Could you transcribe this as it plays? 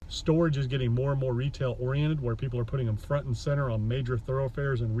Storage is getting more and more retail oriented, where people are putting them front and center on major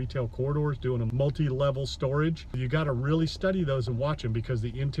thoroughfares and retail corridors, doing a multi-level storage. You got to really study those and watch them, because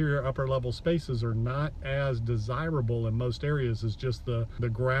the interior upper level spaces are not as desirable in most areas as just the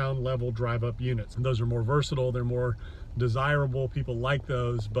ground level drive up units. And those are more versatile, they're more desirable, people like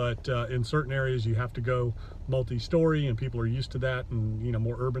those, but in certain areas you have to go multi-story, and people are used to that, and you know,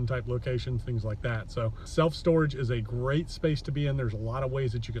 more urban type locations, things like that. So self-storage is a great space to be in. There's a lot of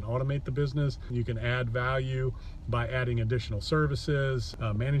ways that you can automate the business. You can add value by adding additional services,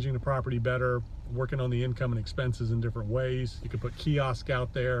 managing the property better, working on the income and expenses in different ways. You can put kiosk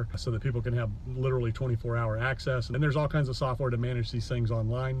out there so that people can have literally 24-hour access. And there's all kinds of software to manage these things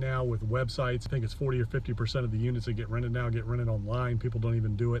online now with websites. I think it's 40 or 50% of the units that get rented now get rented online. People don't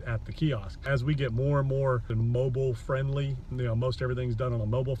even do it at the kiosk. As we get more and more mobile friendly, you know, most everything's done on a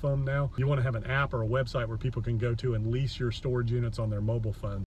mobile phone now. You want to have an app or a website where people can go to and lease your storage units on their mobile phone.